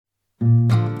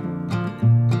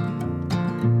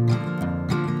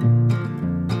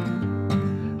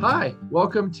Hi,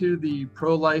 welcome to the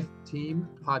ProLife Team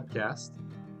podcast.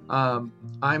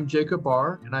 I'm Jacob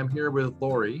Barr, and I'm here with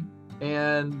Lori,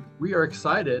 and we are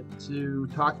excited to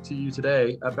talk to you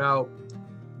today about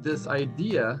this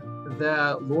idea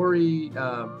that Lori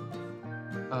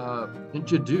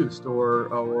introduced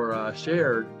or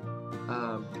shared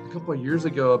a couple of years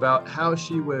ago about how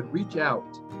she would reach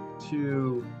out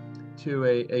to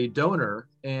a donor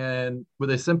and with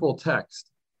a simple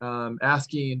text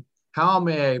asking, how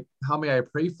may I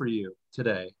pray for you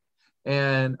today?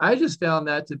 And I just found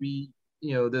that to be,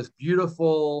 this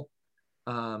beautiful,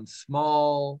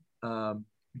 small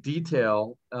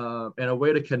detail and a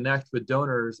way to connect with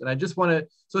donors. And I just want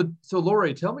to, so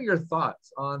Lori, tell me your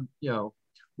thoughts on,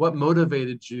 what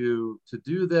motivated you to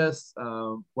do this,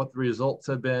 what the results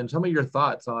have been. Tell me your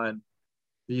thoughts on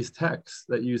these texts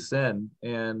that you send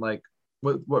and like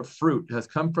what fruit has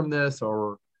come from this,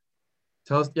 or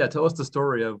tell us the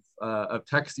story of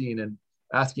texting and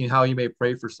asking how you may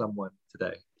pray for someone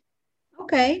today.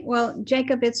 Okay. Well,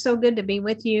 Jacob, it's so good to be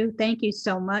with you. Thank you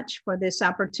so much for this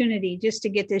opportunity just to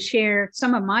get to share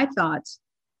some of my thoughts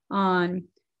on,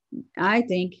 I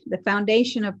think, the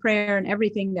foundation of prayer and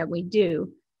everything that we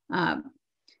do.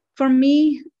 For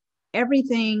me,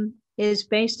 everything is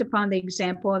based upon the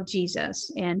example of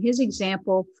Jesus, and his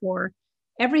example for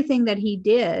everything that he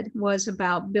did was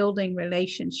about building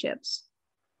relationships.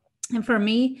 And for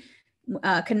me,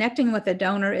 connecting with a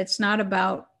donor, it's not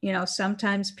about,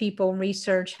 sometimes people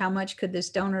research how much could this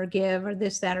donor give or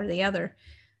this, that, or the other.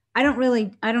 I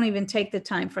don't even take the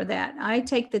time for that. I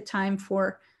take the time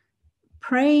for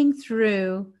praying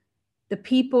through the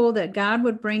people that God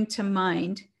would bring to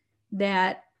mind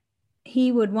that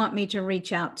he would want me to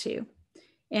reach out to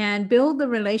and build the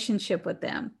relationship with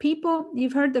them. People,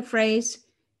 you've heard the phrase,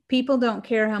 people don't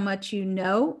care how much you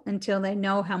know until they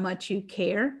know how much you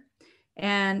care.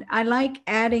 And I like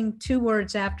adding two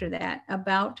words after that,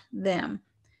 about them.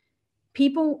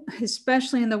 People,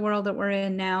 especially in the world that we're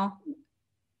in now,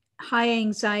 high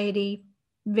anxiety,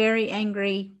 very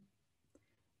angry,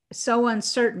 so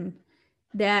uncertain,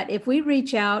 that if we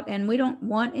reach out and we don't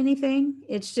want anything,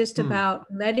 it's just about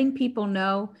letting people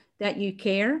know that you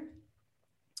care.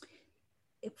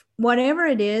 Whatever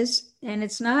it is, and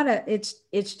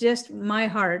it's just my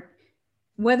heart,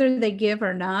 whether they give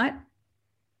or not,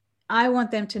 I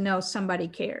want them to know somebody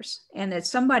cares and that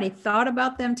somebody thought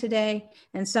about them today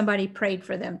and somebody prayed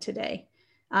for them today.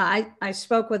 I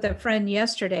spoke with a friend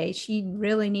yesterday. She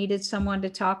really needed someone to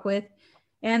talk with.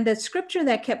 And the scripture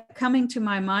that kept coming to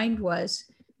my mind was,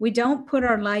 we don't put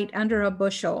our light under a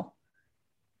bushel.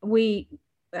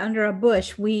 Under a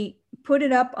bush, we put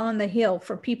it up on the hill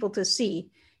for people to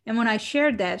see. And when I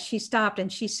shared that, she stopped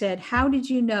and she said, how did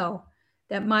you know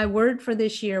that my word for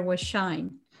this year was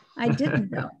shine? I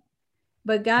didn't know.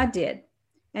 But God did.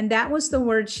 And that was the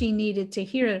word she needed to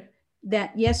hear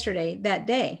that yesterday, that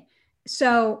day.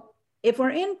 So if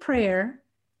we're in prayer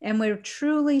and we're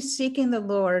truly seeking the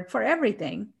Lord for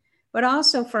everything, but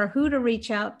also for who to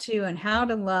reach out to and how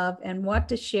to love and what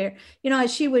to share.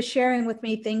 As she was sharing with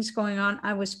me things going on,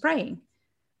 I was praying,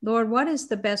 Lord, what is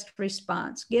the best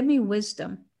response? Give me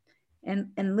wisdom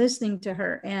and listening to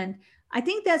her. And I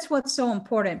think that's what's so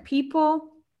important. People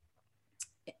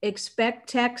expect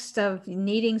text of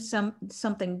needing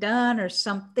something done or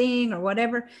something or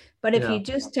whatever. But if you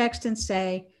just text and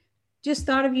say, just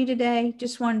thought of you today,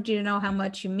 just wanted you to know how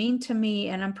much you mean to me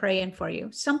and I'm praying for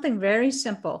you. Something very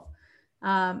simple.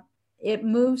 It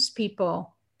moves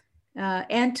people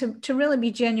and to really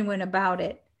be genuine about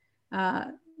it.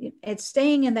 It's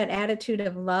staying in that attitude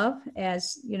of love.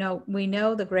 As we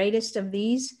know, the greatest of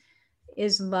these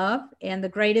is love, and the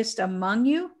greatest among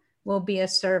you will be a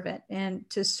servant. And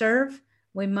to serve,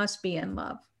 we must be in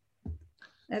love.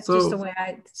 That's just the way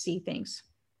I see things.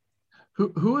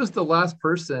 Who is the last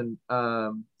person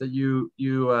that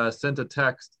you sent a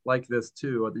text like this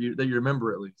to, or that you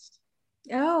remember at least?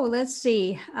 Oh, let's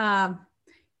see. I've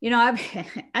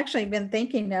actually been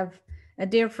thinking of a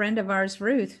dear friend of ours,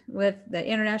 Ruth, with the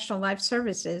International Life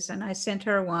Services, and I sent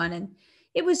her one, and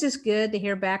it was just good to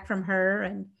hear back from her.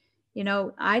 And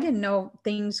I didn't know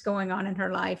things going on in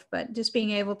her life, but just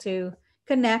being able to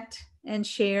connect and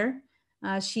share.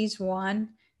 She's one.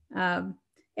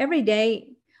 Every day,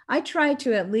 I try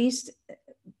to at least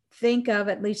think of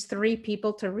at least 3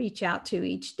 people to reach out to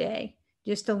each day,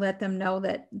 just to let them know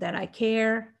that I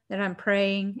care, that I'm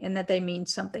praying, and that they mean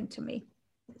something to me.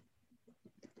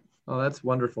 Oh, that's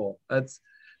wonderful.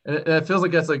 It feels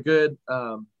like that's a good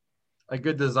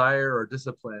desire or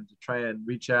discipline to try and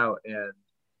reach out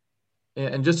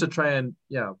and just to try and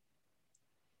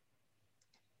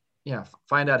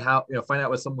find out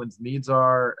what someone's needs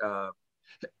are.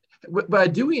 By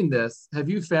doing this, have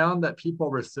you found that people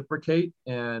reciprocate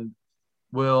and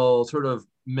will sort of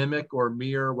mimic or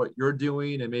mirror what you're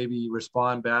doing and maybe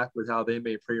respond back with how they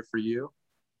may pray for you?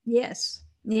 Yes.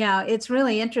 Yeah, it's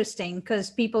really interesting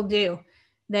because people do.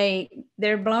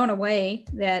 They're blown away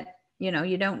that,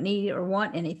 you don't need or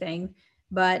want anything,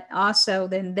 but also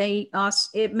then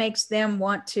it makes them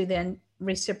want to then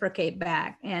reciprocate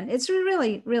back. And it's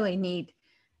really, really neat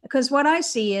because what I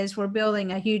see is we're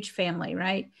building a huge family,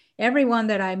 right? Everyone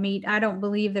that I meet, I don't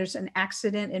believe there's an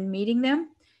accident in meeting them.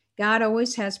 God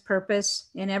always has purpose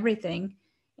in everything.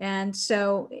 And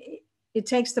so it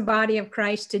takes the body of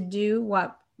Christ to do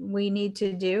what we need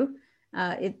to do.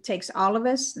 It takes all of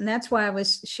us. And that's why I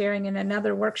was sharing in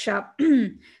another workshop.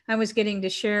 I was getting to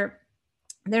share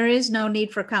there is no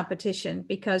need for competition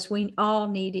because we all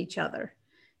need each other.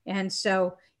 And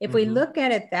so if we look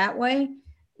at it that way,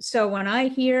 so when I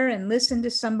hear and listen to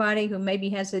somebody who maybe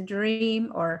has a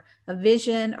dream or a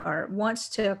vision or wants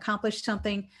to accomplish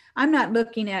something, I'm not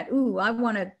looking at, ooh, I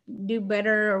want to do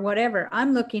better or whatever.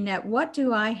 I'm looking at what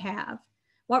do I have?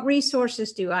 What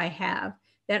resources do I have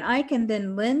that I can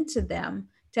then lend to them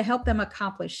to help them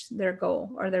accomplish their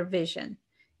goal or their vision,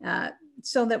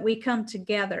 so that we come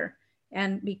together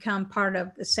and become part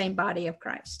of the same body of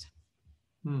Christ.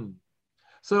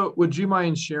 So would you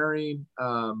mind sharing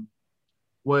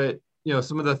what,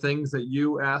 some of the things that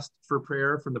you asked for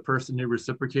prayer from the person who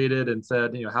reciprocated and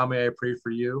said, how may I pray for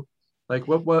you? Like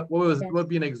what would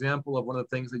be an example of one of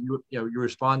the things that you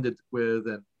responded with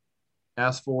and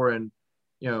asked for, and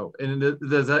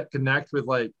does that connect with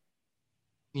like,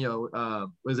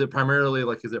 is it primarily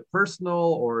like, is it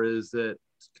personal or is it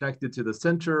connected to the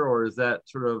center, or is that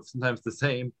sort of sometimes the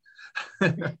same?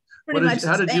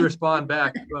 How did you respond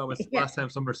back last time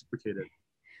someone reciprocated?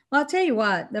 Well, I'll tell you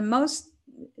what,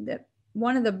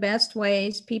 one of the best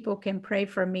ways people can pray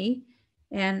for me,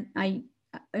 and I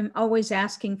am always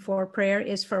asking for prayer,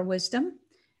 is for wisdom.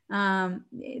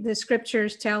 The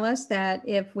scriptures tell us that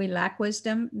if we lack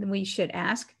wisdom, we should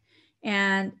ask.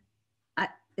 And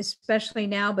especially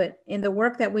now, but in the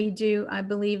work that we do, I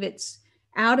believe it's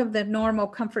out of the normal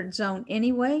comfort zone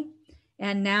anyway.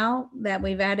 And now that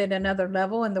we've added another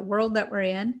level in the world that we're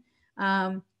in,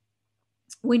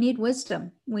 we need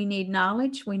wisdom, we need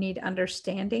knowledge, we need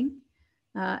understanding.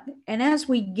 And as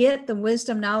we get the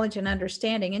wisdom, knowledge, and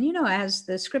understanding, and as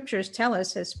the scriptures tell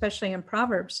us, especially in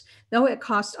Proverbs, though it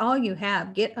costs all you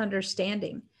have, get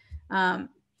understanding. And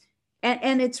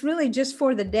it's really just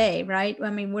for the day, right? I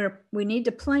mean, we need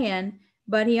to plan,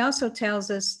 but he also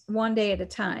tells us one day at a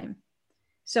time.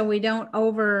 So we don't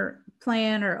over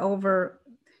plan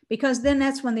because then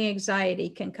that's when the anxiety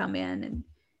can come in,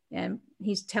 and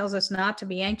he tells us not to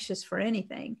be anxious for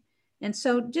anything. And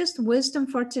so just wisdom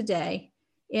for today.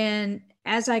 And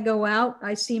as I go out,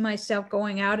 I see myself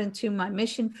going out into my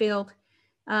mission field,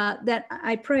 that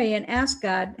I pray and ask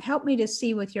God, help me to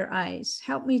see with your eyes,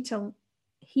 help me to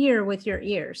hear with your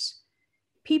ears.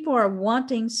 People are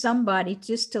wanting somebody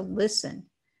just to listen,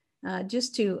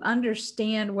 just to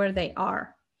understand where they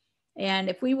are. And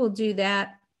if we will do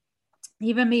that,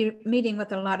 even meeting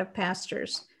with a lot of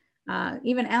pastors,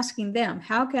 even asking them,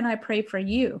 how can I pray for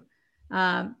you?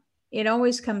 It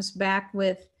always comes back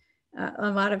with a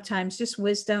lot of times just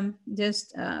wisdom,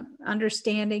 just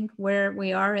understanding where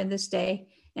we are in this day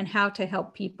and how to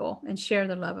help people and share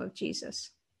the love of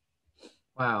Jesus.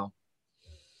 Wow.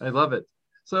 I love it.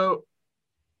 So,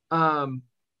 so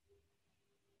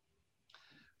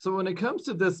when it comes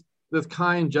to this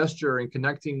kind gesture and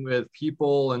connecting with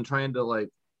people and trying to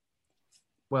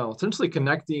essentially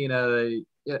connecting at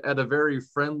a very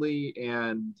friendly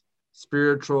and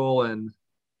spiritual and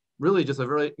really just a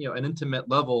very, an intimate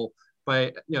level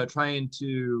by, trying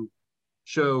to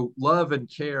show love and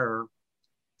care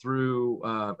through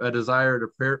a desire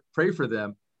to pray for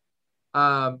them.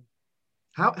 How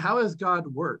has God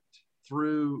worked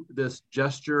through this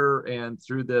gesture and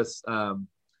through this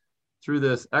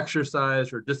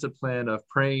exercise or discipline of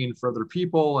praying for other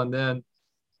people, and then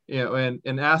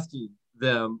and asking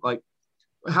them, like,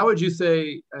 how would you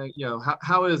say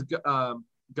how has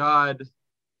God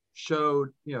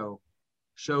showed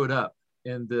up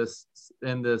in this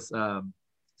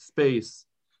space,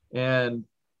 and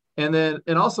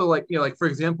also like for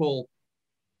example,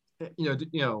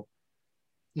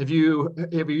 have you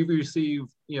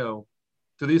received,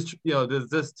 does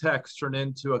this text turn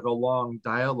into like a long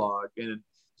dialogue? And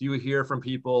do you hear from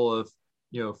people of,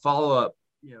 follow-up,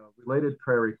 related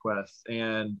prayer requests?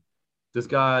 And does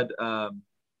God, when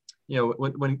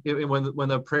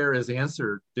the prayer is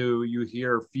answered, do you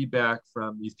hear feedback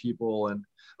from these people? And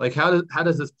like, how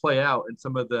does this play out in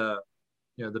some of the,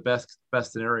 the best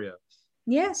scenarios?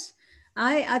 Yes,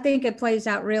 I think it plays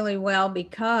out really well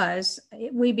because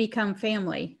we become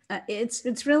family.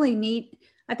 It's really neat.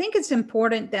 I think it's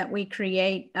important that we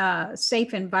create a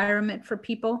safe environment for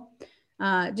people.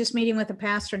 Just meeting with a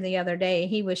pastor the other day,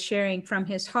 he was sharing from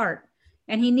his heart,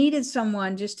 and he needed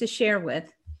someone just to share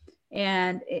with.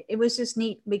 And it was just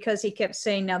neat because he kept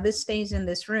saying, "Now this stays in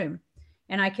this room,"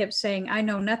 and I kept saying, "I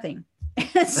know nothing."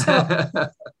 So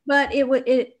but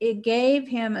it gave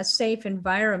him a safe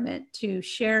environment to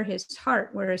share his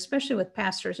heart, where especially with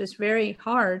pastors it's very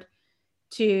hard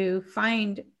to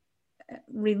find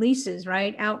releases,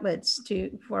 right, outlets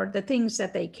to for the things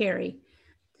that they carry.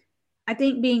 I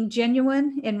think being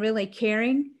genuine and really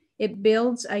caring, it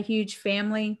builds a huge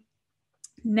family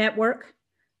network.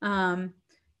 um,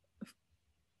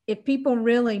 if people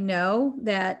really know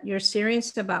that you're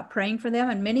serious about praying for them,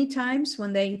 and many times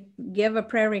when they give a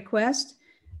prayer request,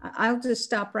 I'll just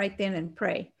stop right then and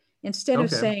pray. Instead of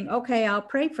Okay. saying, okay, I'll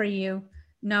pray for you.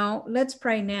 No, let's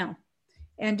pray now,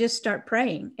 and just start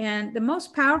praying. And the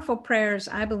most powerful prayers,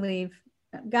 I believe,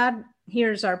 God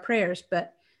hears our prayers,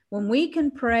 but when we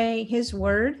can pray his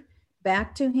word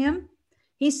back to him,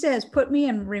 he says, put me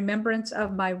in remembrance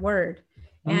of my word.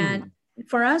 And Hmm.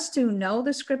 for us to know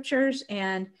the scriptures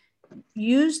and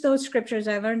use those scriptures,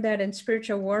 I learned that in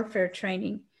spiritual warfare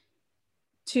training,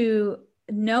 to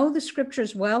know the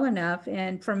scriptures well enough,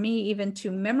 and for me, even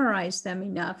to memorize them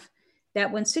enough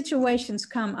that when situations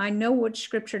come, I know which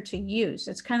scripture to use.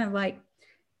 It's kind of like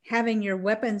having your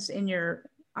weapons in your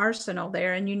arsenal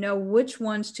there, and you know which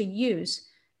ones to use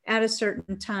at a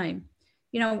certain time.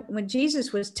 You know, when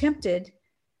Jesus was tempted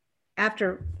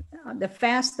after the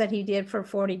fast that he did for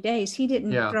 40 days, he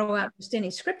didn't Yeah. throw out just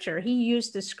any scripture. He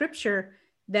used the scripture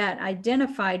that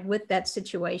identified with that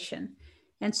situation.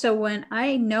 And so when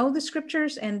I know the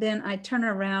scriptures and then I turn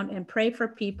around and pray for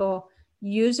people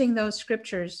using those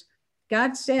scriptures,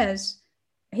 God says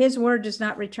his word does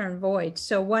not return void.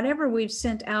 So whatever we've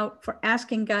sent out for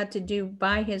asking God to do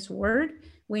by his word,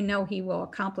 we know he will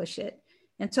accomplish it.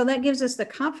 And so that gives us the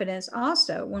confidence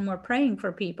also when we're praying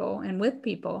for people and with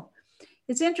people.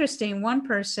 It's interesting. One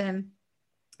person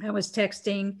I was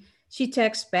texting, she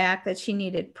texts back that she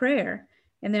needed prayer.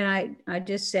 And then I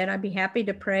just said, I'd be happy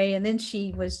to pray. And then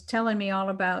she was telling me all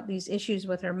about these issues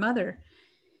with her mother.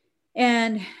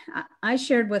 And I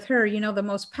shared with her, you know, the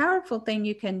most powerful thing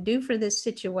you can do for this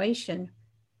situation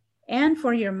and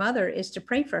for your mother is to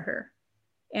pray for her.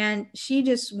 And she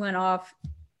just went off,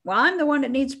 well, I'm the one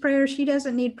that needs prayer. She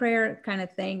doesn't need prayer, kind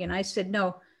of thing. And I said,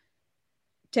 no,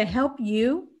 to help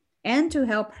you and to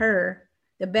help her,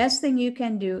 the best thing you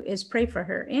can do is pray for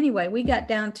her. Anyway, we got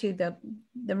down to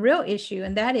the real issue,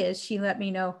 and that is she let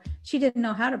me know she didn't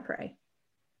know how to pray.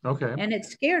 Okay. And it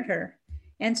scared her.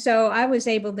 And so I was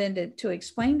able then to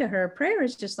explain to her, prayer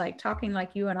is just like talking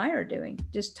like you and I are doing,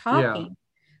 just Yeah. talking,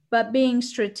 but being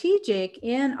strategic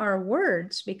in our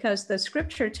words, because the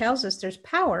scripture tells us there's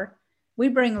power. We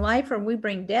bring life or we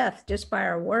bring death just by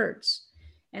our words.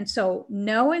 And so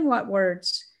knowing what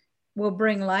words will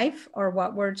bring life or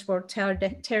what words will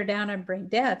tear down and bring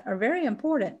death are very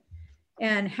important.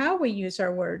 And how we use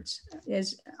our words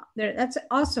is there, that's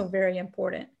also very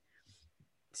important.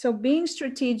 So being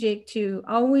strategic to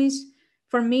always,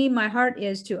 for me, my heart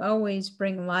is to always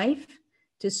bring life,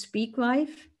 to speak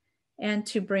life, and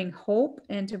to bring hope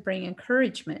and to bring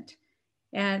encouragement.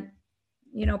 And,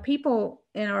 you know, people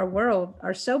in our world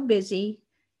are so busy.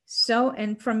 So,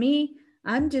 and for me,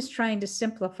 I'm just trying to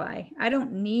simplify. I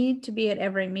don't need to be at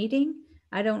every meeting.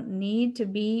 I don't need to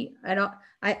be at all.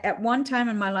 At one time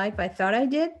in my life, I thought I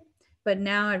did, but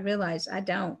now I realize I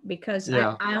don't, because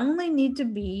Yeah. I only need to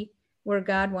be where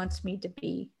God wants me to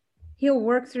be. He'll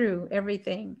work through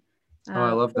everything Oh,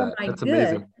 I love for that. my That's good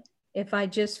amazing. if I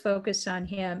just focus on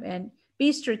Him and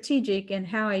be strategic in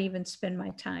how I even spend my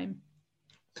time.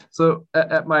 So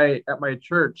at my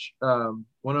church,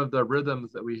 one of the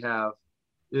rhythms that we have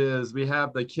is we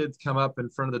have the kids come up in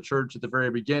front of the church at the very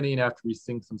beginning after we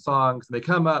sing some songs. And they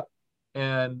come up,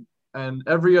 and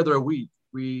every other week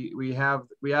we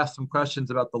ask some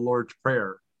questions about the Lord's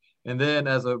Prayer, and then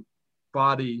as a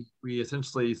body we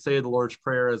essentially say the Lord's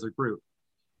Prayer as a group.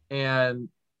 And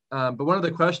but one of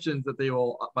the questions that they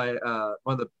will, my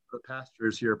one of the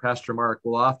pastors here, Pastor Mark,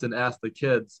 will often ask the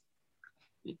kids,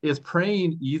 is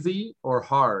praying easy or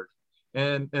hard?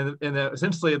 And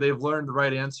essentially they've learned the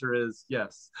right answer is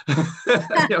yes.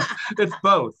 It's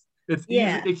both. It's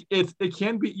easy. Yeah, It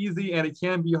can be easy and it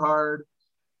can be hard.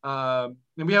 And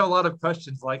we have a lot of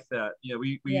questions like that.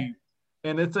 yeah,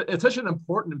 And it's such an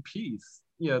important piece.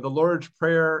 The Lord's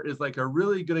Prayer is like a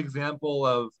really good example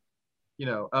of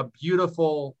a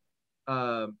beautiful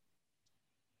um,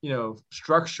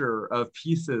 structure of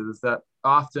pieces that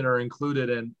often are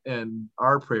included in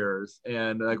our prayers.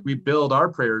 And like we build our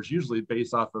prayers usually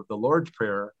based off of the Lord's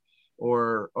Prayer,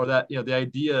 or that, the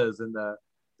ideas and the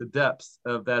depths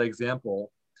of that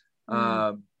example.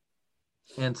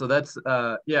 And so that's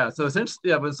so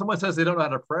essentially, when someone says they don't know how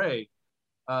to pray,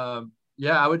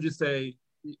 I would just say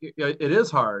it is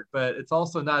hard, but it's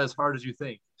also not as hard as you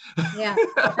think. Yeah,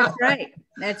 that's right.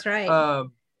 That's right.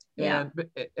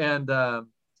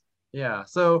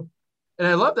 So, and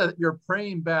I love that you're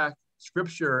praying back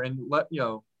scripture and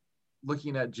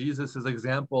looking at Jesus's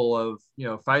example of,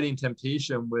 fighting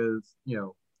temptation with,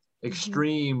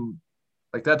 extreme,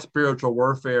 like that spiritual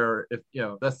warfare. If,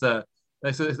 that's a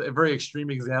very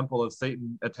extreme example of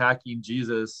Satan attacking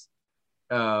Jesus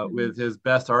with his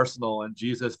best arsenal, and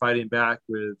Jesus fighting back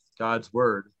with God's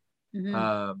word.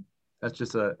 That's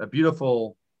just a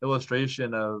beautiful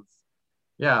illustration of,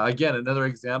 again, another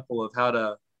example of how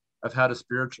to how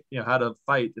to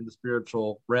fight in the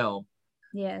spiritual realm.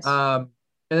 Yes.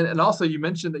 And also you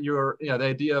mentioned that you're, the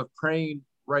idea of praying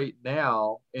right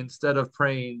now instead of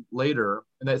praying later.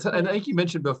 And I think you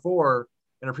mentioned before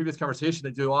in a previous conversation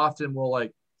that you often will,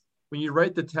 like, when you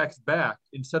write the text back,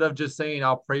 instead of just saying,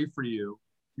 I'll pray for you,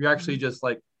 you actually just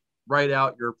like write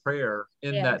out your prayer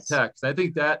in that text. I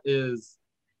think that is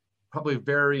probably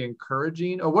very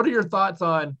encouraging. Or what are your thoughts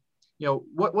on,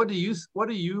 what do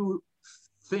you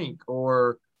think,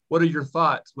 or what are your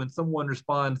thoughts when someone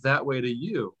responds that way to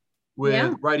you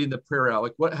with writing the prayer out?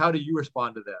 Like, how do you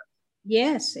respond to that?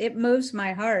 Yes, it moves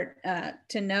my heart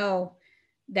to know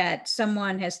that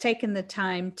someone has taken the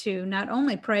time to not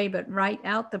only pray, but write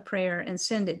out the prayer and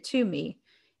send it to me.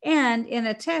 And in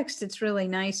a text, it's really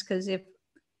nice because if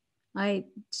I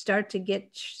start to get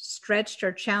stretched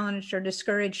or challenged or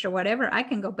discouraged or whatever, I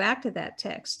can go back to that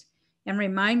text and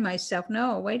remind myself,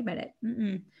 no, wait a minute.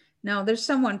 No, there's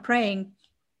someone praying.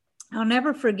 I'll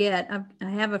never forget. I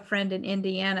have a friend in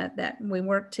Indiana that we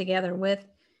work together with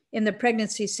in the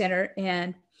pregnancy center.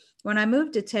 And when I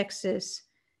moved to Texas,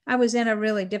 I was in a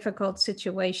really difficult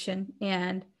situation.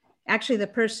 And actually the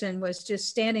person was just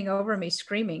standing over me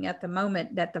screaming at the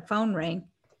moment that the phone rang.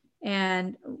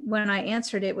 And when I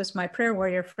answered, it was my prayer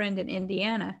warrior friend in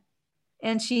Indiana.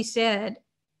 And she said,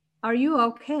 "Are you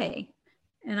okay?"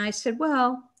 And I said,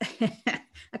 well,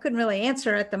 I couldn't really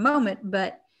answer at the moment,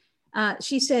 but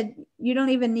she said, "You don't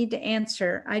even need to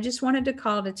answer. I just wanted to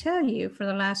call to tell you for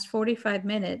the last 45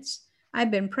 minutes,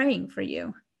 I've been praying for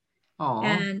you." Aww.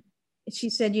 And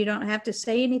she said, "You don't have to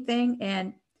say anything,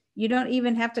 and you don't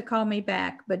even have to call me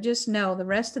back, but just know the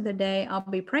rest of the day I'll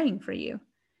be praying for you."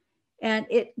 And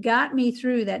it got me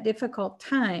through that difficult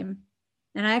time.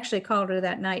 And I actually called her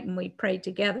that night and we prayed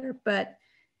together. But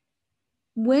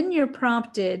when you're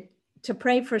prompted to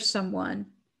pray for someone,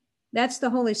 that's the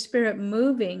Holy Spirit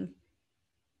moving.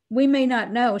 We may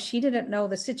not know, she didn't know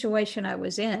the situation I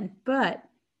was in, but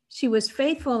she was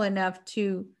faithful enough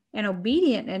and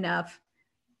obedient enough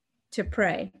to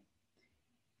pray.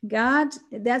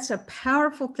 That's a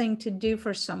powerful thing to do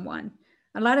for someone.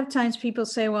 A lot of times people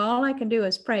say, well, all I can do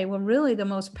is pray. Well, really the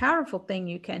most powerful thing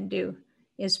you can do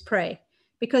is pray,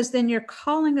 because then you're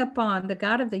calling upon the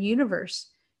God of the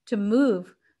universe to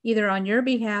move either on your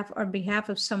behalf or behalf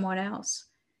of someone else.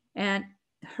 And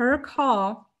her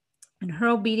call and her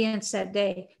obedience that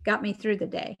day got me through the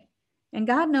day. And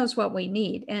God knows what we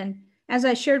need. And as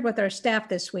I shared with our staff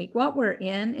this week, what we're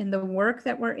in the work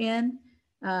that we're in,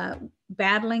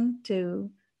 battling to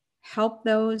help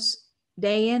those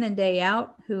day in and day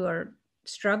out who are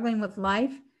struggling with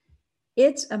life,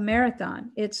 it's a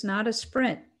marathon. It's not a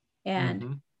sprint.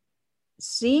 And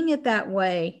seeing it that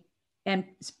way and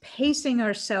pacing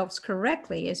ourselves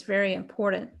correctly is very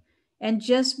important. And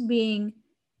just being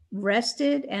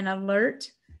rested and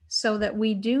alert so that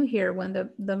we do hear when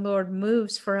the Lord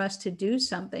moves for us to do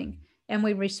something and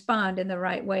we respond in the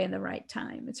right way in the right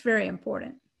time. It's very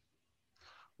important.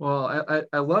 Well,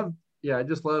 I love, I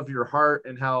just love your heart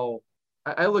and how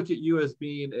I look at you as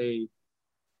being a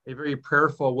very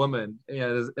prayerful woman,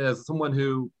 and as someone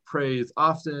who prays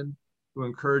often, who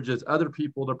encourages other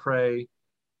people to pray,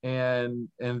 and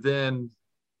then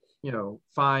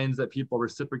finds that people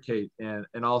reciprocate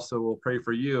and also will pray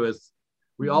for you, as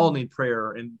we all need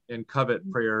prayer and covet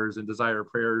prayers and desire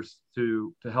prayers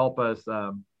to help us,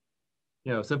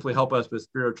 simply help us with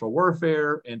spiritual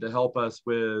warfare and to help us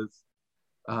with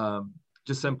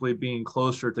just simply being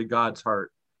closer to God's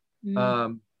heart.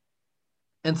 And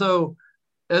so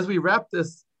as we wrap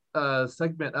this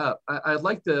segment up, I'd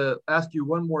like to ask you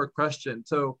one more question.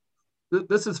 So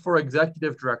this is for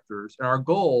executive directors, and our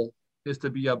goal is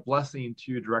to be a blessing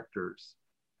to directors.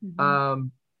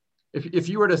 if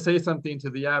you were to say something to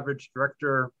the average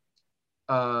director,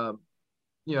 uh,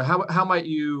 how might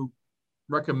you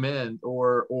recommend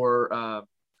or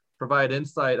provide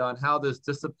insight on how this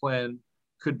discipline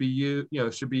could be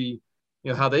should be,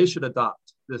 how they should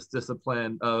adopt this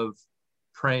discipline of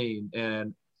praying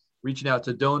and reaching out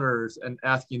to donors and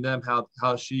asking them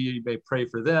how she may pray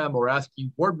for them, or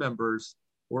asking board members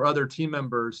or other team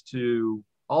members to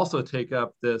also take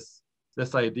up this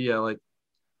idea, like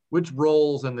which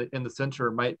roles in the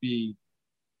center might be,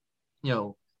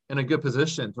 in a good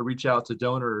position to reach out to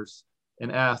donors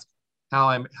and ask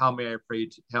how may I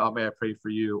pray for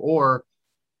you? Or,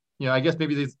 I guess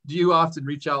maybe do you often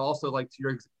reach out also like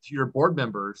to your board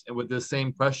members and with this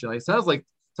same question? Like, it sounds like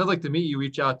to me you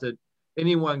reach out to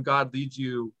anyone God leads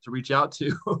you to reach out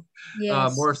to.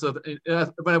 Yes. More so.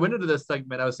 When I went into this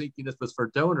segment, I was thinking this was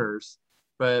for donors,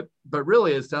 but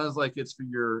really it sounds like it's for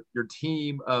your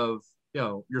team of,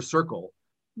 your circle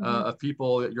of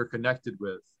people that you're connected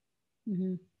with.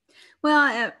 Mm-hmm.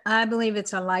 Well, I believe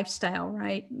it's a lifestyle,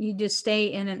 right? You just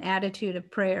stay in an attitude of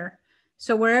prayer.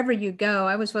 So wherever you go,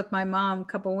 I was with my mom a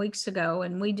couple of weeks ago,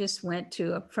 and we just went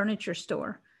to a furniture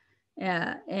store,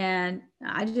 and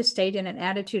I just stayed in an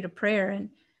attitude of prayer. And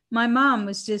my mom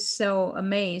was just so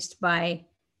amazed by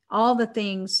all the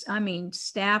things. I mean,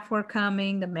 staff were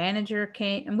coming, the manager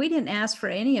came, and we didn't ask for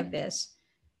any of this.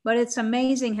 But it's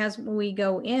amazing as we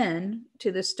go in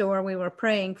to the store, we were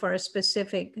praying for a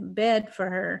specific bed for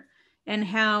her, and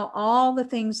how all the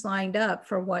things lined up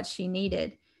for what she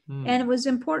needed. And it was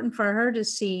important for her to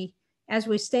see, as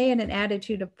we stay in an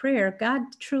attitude of prayer, God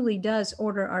truly does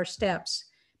order our steps,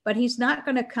 but he's not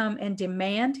going to come and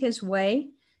demand his way.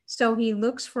 So he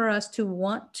looks for us to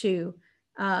want to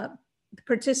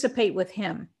participate with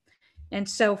him. And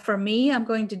so for me, I'm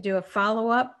going to do a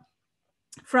follow-up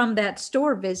from that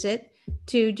store visit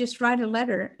to just write a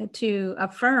letter to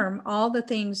affirm all the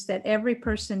things that every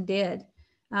person did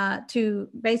to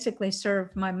basically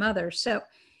serve my mother. So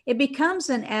it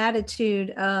becomes an attitude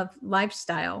of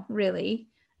lifestyle, really,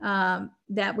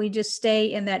 that we just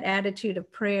stay in that attitude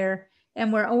of prayer.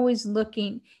 And we're always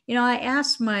looking. I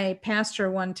asked my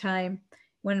pastor one time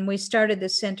when we started the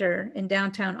center in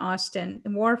downtown Austin,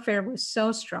 and warfare was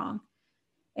so strong.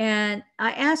 And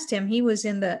I asked him, he was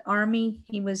in the Army,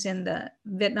 he was in the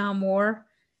Vietnam War.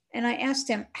 And I asked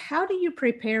him, how do you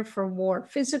prepare for war,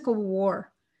 physical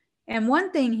war? And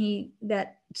one thing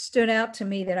that stood out to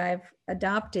me that I've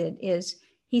adopted is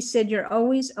he said, you're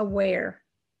always aware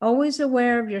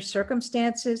of your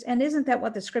circumstances. And isn't that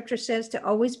what the scripture says? To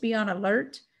always be on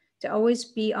alert, to always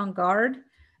be on guard,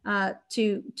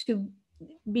 to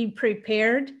be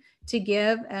prepared to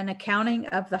give an accounting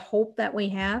of the hope that we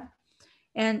have.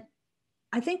 And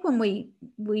I think when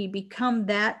we become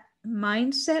that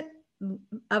mindset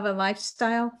of a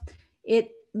lifestyle,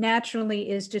 it naturally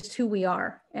is just who we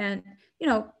are. And,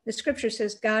 the scripture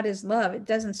says God is love. It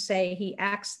doesn't say he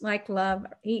acts like love.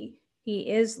 He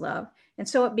is love. And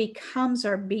so it becomes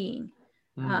our being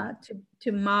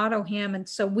to model him. And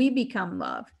so we become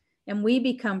love, and we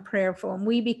become prayerful, and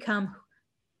we become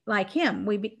like him.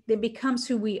 It becomes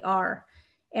who we are.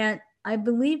 And I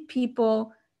believe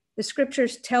the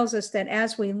scriptures tells us that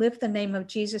as we lift the name of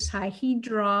Jesus high, he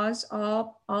draws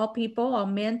all people, all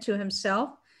men to himself.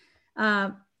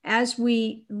 As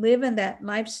we live in that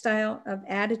lifestyle of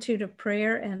attitude of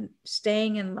prayer and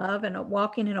staying in love and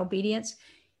walking in obedience,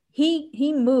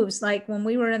 he moves. Like when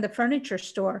we were in the furniture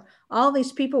store, all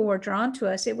these people were drawn to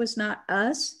us. It was not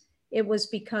us. It was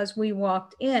because we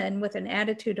walked in with an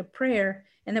attitude of prayer,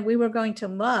 and that we were going to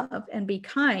love and be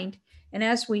kind. And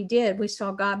as we did, we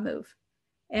saw God move.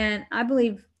 And I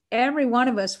believe every one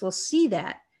of us will see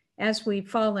that as we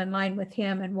fall in line with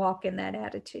him and walk in that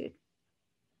attitude.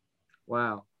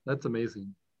 Wow, that's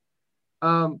amazing.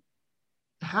 How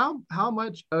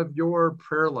much of your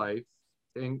prayer life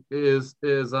is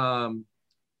on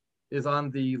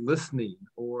the listening,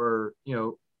 or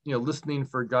listening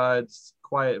for God's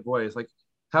quiet voice? Like,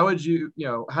 how would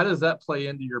how does that play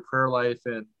into your prayer life,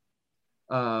 and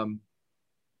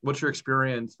what's your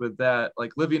experience with that?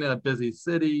 Like living in a busy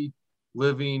city,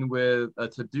 living with a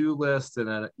to-do list and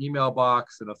an email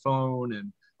box and a phone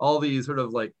and all these sort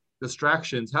of like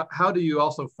distractions. How do you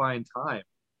also find time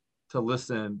to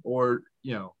listen, or,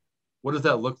 what does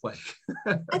that look like?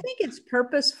 I think it's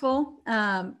purposeful.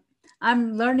 I'm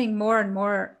learning more and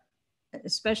more,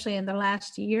 especially in the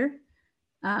last year.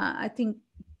 I think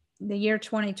the year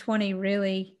 2020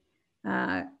 really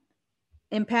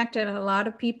impacted a lot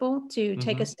of people to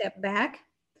take a step back.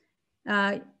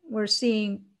 We're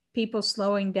seeing people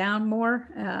slowing down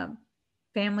more,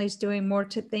 families doing more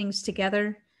things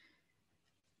together.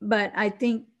 But I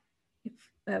think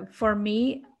for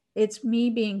me, it's me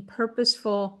being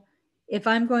purposeful. If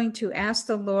I'm going to ask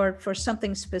the Lord for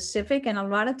something specific, and a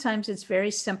lot of times it's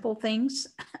very simple things.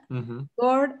 Mm-hmm.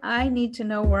 Lord, I need to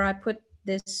know where I put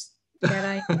this that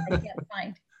I can't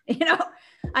find.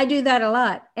 I do that a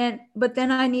lot. But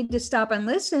then I need to stop and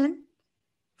listen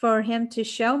for him to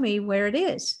show me where it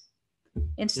is.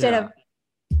 Instead of,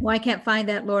 well, I can't find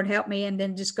that, Lord, help me, and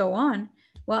then just go on.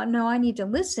 Well, no, I need to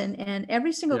listen. And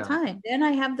every single time, then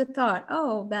I have the thought,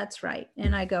 oh, that's right.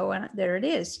 And I go, and there it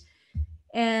is.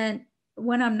 And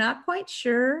when I'm not quite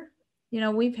sure,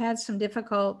 we've had some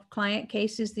difficult client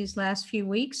cases these last few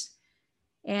weeks,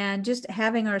 and just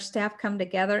having our staff come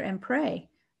together and pray.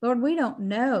 Lord, we don't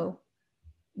know.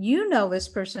 You know this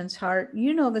person's heart.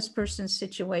 You know this person's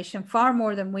situation far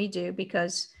more than we do,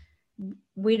 because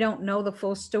we don't know the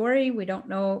full story. We don't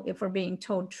know if we're being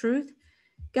told truth.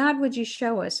 God, would you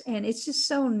show us? And it's just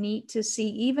so neat to see,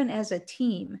 even as a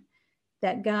team,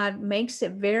 that God makes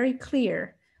it very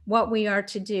clear what we are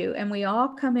to do. And we all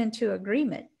come into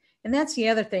agreement. And that's the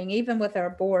other thing, even with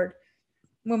our board,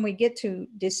 when we get to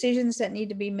decisions that need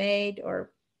to be made,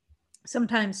 or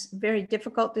sometimes very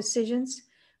difficult decisions,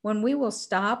 when we will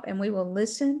stop and we will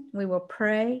listen, we will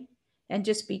pray and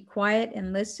just be quiet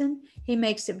and listen, he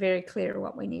makes it very clear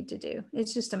what we need to do.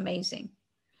 It's just amazing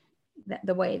that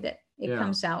the way that it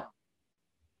comes out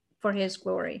for his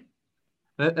glory.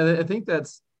 And I think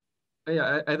that's,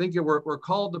 I think we're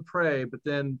called to pray, but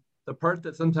then the part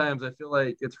that sometimes I feel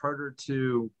like it's harder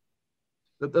to,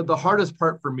 the hardest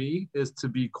part for me is to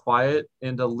be quiet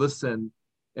and to listen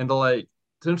and to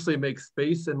essentially make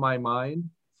space in my mind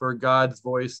for God's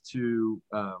voice to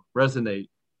resonate.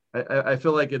 I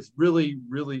feel like it's really,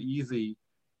 really easy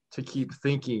to keep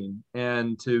thinking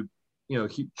and to,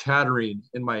 keep chattering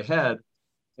in my head,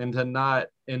 and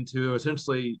to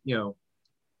essentially,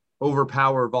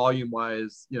 overpower volume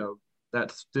wise,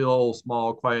 that still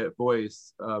small, quiet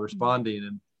voice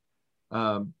responding.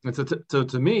 And so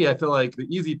to me, I feel like the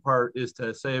easy part is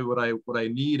to say what I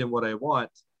need and what I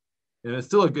want. And it's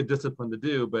still a good discipline to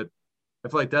do, but I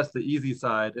feel like that's the easy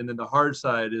side. And then the hard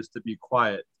side is to be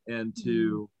quiet and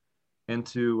to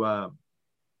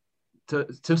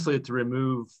essentially to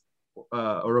remove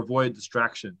or avoid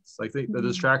distractions. I think the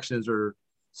distractions are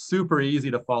super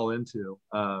easy to fall into.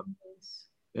 And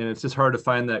it's just hard to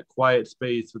find that quiet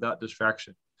space without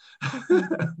distraction.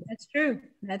 That's true.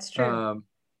 That's true.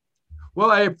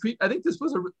 Well, I think this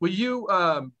was will you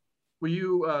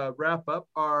wrap up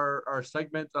our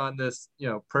segment on this,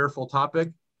 prayerful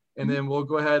topic, and then we'll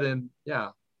go ahead and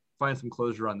find some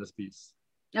closure on this piece.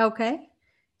 Okay.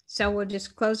 So we'll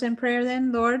just close in prayer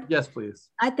then, Lord. Yes, please.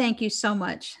 I thank you so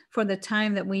much for the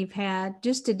time that we've had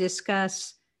just to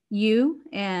discuss you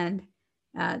and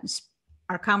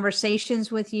our conversations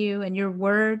with you and your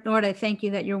word. Lord, I thank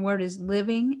you that your word is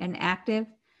living and active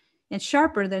and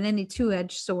sharper than any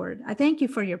two-edged sword. I thank you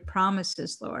for your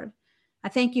promises, Lord. I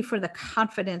thank you for the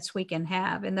confidence we can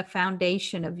have in the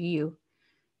foundation of you.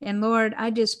 And Lord,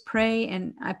 I just pray,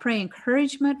 and I pray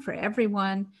encouragement for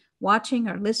everyone watching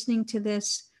or listening to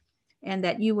this, and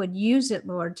that you would use it,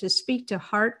 Lord, to speak to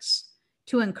hearts,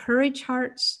 to encourage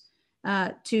hearts,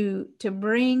 to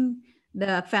bring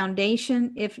the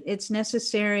foundation if it's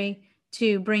necessary,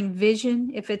 to bring vision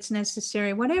if it's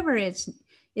necessary, whatever is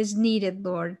needed,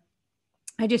 Lord.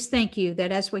 I just thank you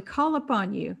that as we call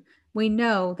upon you, we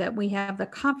know that we have the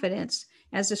confidence,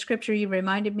 as the scripture you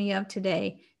reminded me of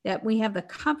today, that we have the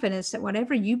confidence that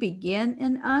whatever you begin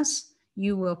in us,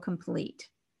 you will complete.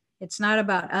 It's not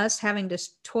about us having to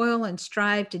toil and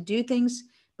strive to do things,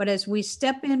 but as we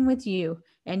step in with you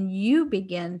and you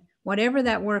begin whatever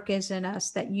that work is in us,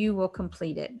 that you will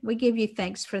complete it. We give you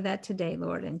thanks for that today,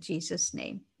 Lord, in Jesus'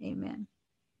 name. Amen.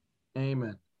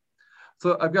 Amen.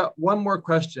 So I've got one more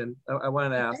question I wanted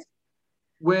to ask.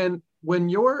 When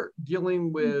you're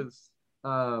dealing with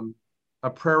a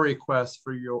prayer request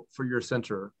for your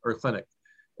center or clinic,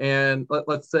 and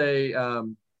let's say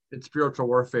it's spiritual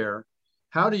warfare,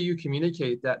 how do you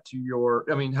communicate that to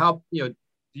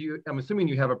I'm assuming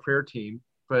you have a prayer team,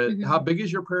 but how big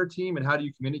is your prayer team, and how do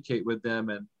you communicate with them,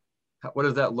 and what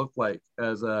does that look like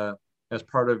as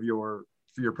part of your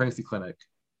pregnancy clinic?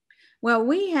 Well,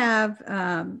 we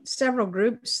have several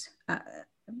groups.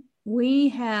 We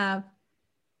have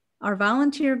our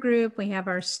volunteer group, we have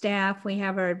our staff, we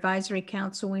have our advisory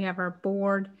council, we have our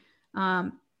board.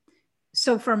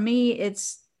 So for me,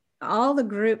 it's all the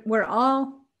group, we're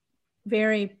all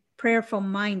very prayerful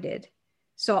minded.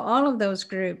 So all of those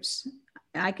groups,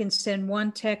 I can send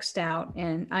one text out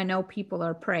and I know people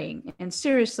are praying and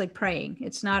seriously praying.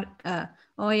 It's not,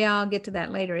 oh yeah, I'll get to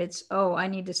that later. It's, oh, I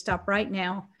need to stop right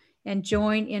now and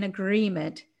join in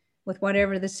agreement with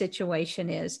whatever the situation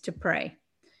is, to pray.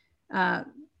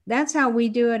 That's how we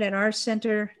do it at our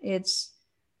center. It's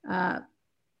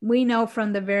we know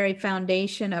from the very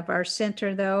foundation of our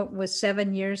center, though, with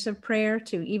 7 years of prayer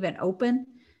to even open,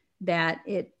 that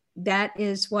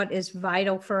is what is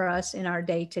vital for us in our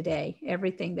day-to-day,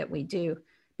 everything that we do.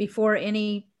 Before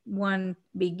anyone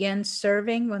begins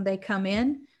serving, when they come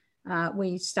in,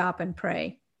 we stop and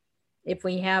pray. If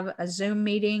we have a Zoom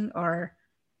meeting or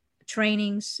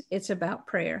trainings, it's about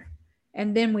prayer.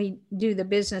 And then we do the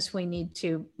business we need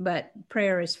to, but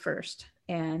prayer is first.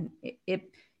 And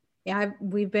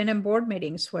we've been in board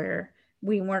meetings where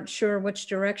we weren't sure which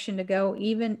direction to go.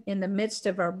 Even in the midst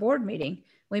of our board meeting,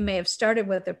 we may have started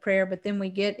with a prayer, but then we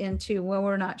get into, well,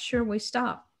 we're not sure, we'll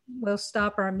stop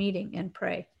our meeting and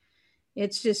pray.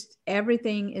 It's just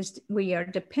everything we are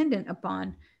dependent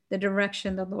upon the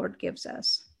direction the Lord gives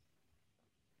us.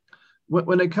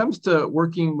 When it comes to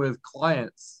working with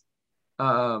clients,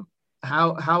 how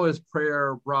is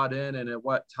prayer brought in, and at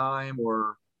what time,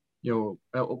 or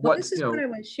what this is what I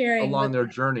was sharing along their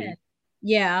journey?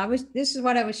 Yeah, this is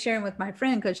what I was sharing with my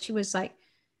friend, because she was like,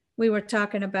 we were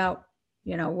talking about,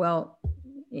 well,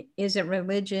 is it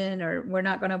religion, or we're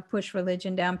not going to push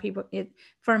religion down people.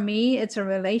 For me, it's a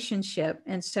relationship.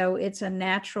 And so it's a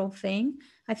natural thing.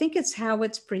 I think it's how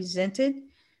it's presented.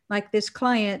 Like this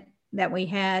client that we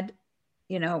had,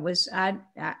 was,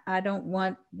 I don't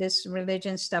want this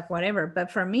religion stuff, whatever.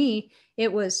 But for me,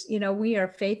 it was, we are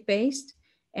faith-based.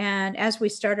 And as we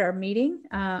start our meeting,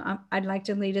 I'd like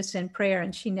to lead us in prayer.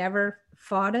 And she never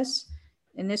fought us.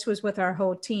 And this was with our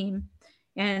whole team.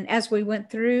 And as we went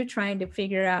through trying to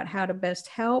figure out how to best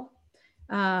help,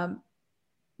 the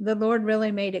Lord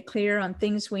really made it clear on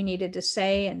things we needed to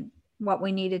say and what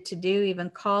we needed to do, even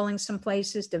calling some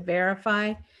places to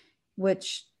verify,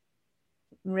 which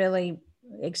really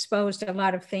exposed a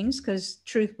lot of things because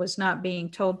truth was not being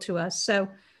told to us. So,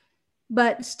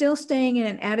 but still staying in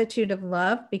an attitude of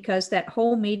love, because that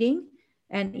whole meeting,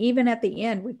 and even at the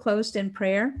end, we closed in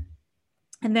prayer.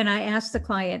 And then I asked the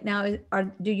client, now,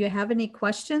 do you have any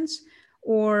questions,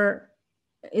 or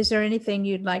is there anything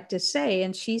you'd like to say?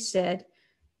 And she said,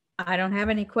 I don't have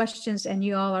any questions, and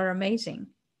you all are amazing.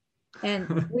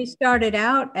 And we started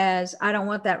out as, I don't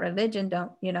want that religion,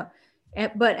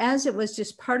 but as it was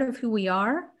just part of who we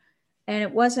are, and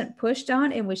it wasn't pushed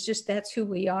on, it was just, that's who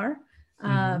we are.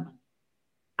 Mm-hmm.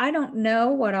 I don't know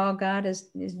what all God is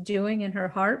doing in her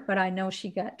heart, but I know she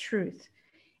got truth.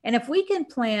 And if we can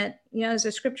plant, as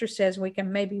the scripture says, we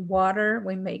can maybe water,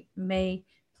 we may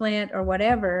plant or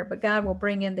whatever, but God will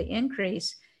bring in the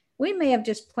increase. We may have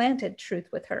just planted truth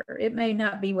with her. It may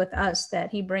not be with us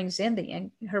that he brings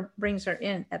her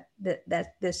in at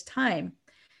this time.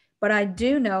 But I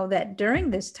do know that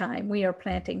during this time, we are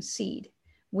planting seed.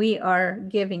 We are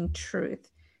giving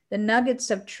truth. The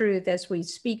nuggets of truth as we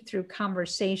speak through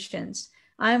conversations.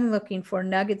 I'm looking for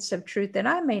nuggets of truth that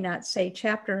I may not say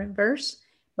chapter and verse,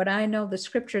 but I know the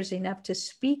scriptures enough to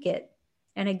speak it.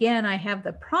 And again, I have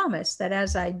the promise that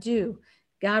as I do,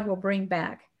 God will bring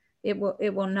back. It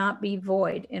will not be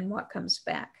void in what comes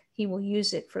back. He will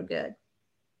use it for good.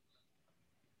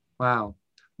 Wow.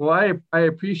 Well, I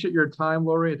appreciate your time,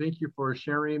 Lori. Thank you for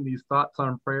sharing these thoughts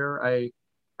on prayer. I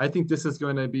think this is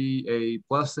going to be a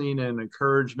blessing and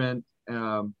encouragement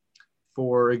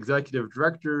for executive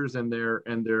directors and their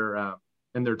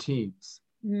teams.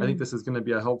 I think this is going to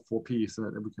be a helpful piece, and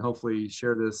we can hopefully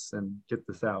share this and get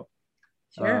this out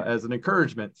as an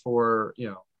encouragement for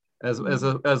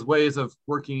as ways of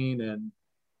working and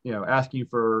asking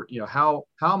for how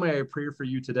may I pray for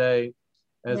you today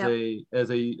as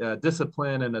a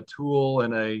discipline and a tool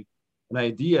and an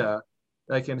idea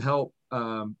that can help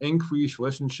increase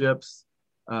relationships,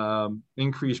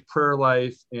 increase prayer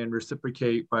life, and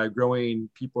reciprocate by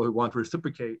growing people who want to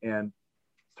reciprocate and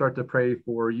start to pray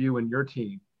for you and your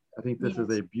team. I think this is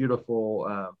a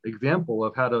beautiful example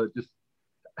of how to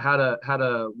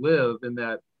live in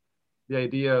that, the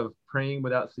idea of praying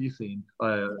without ceasing.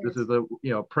 This is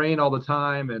praying all the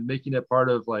time and making it part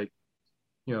of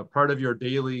part of your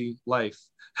daily life.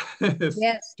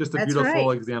 It's just a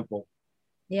beautiful example.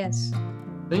 Yes.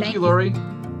 Thank you, Lori.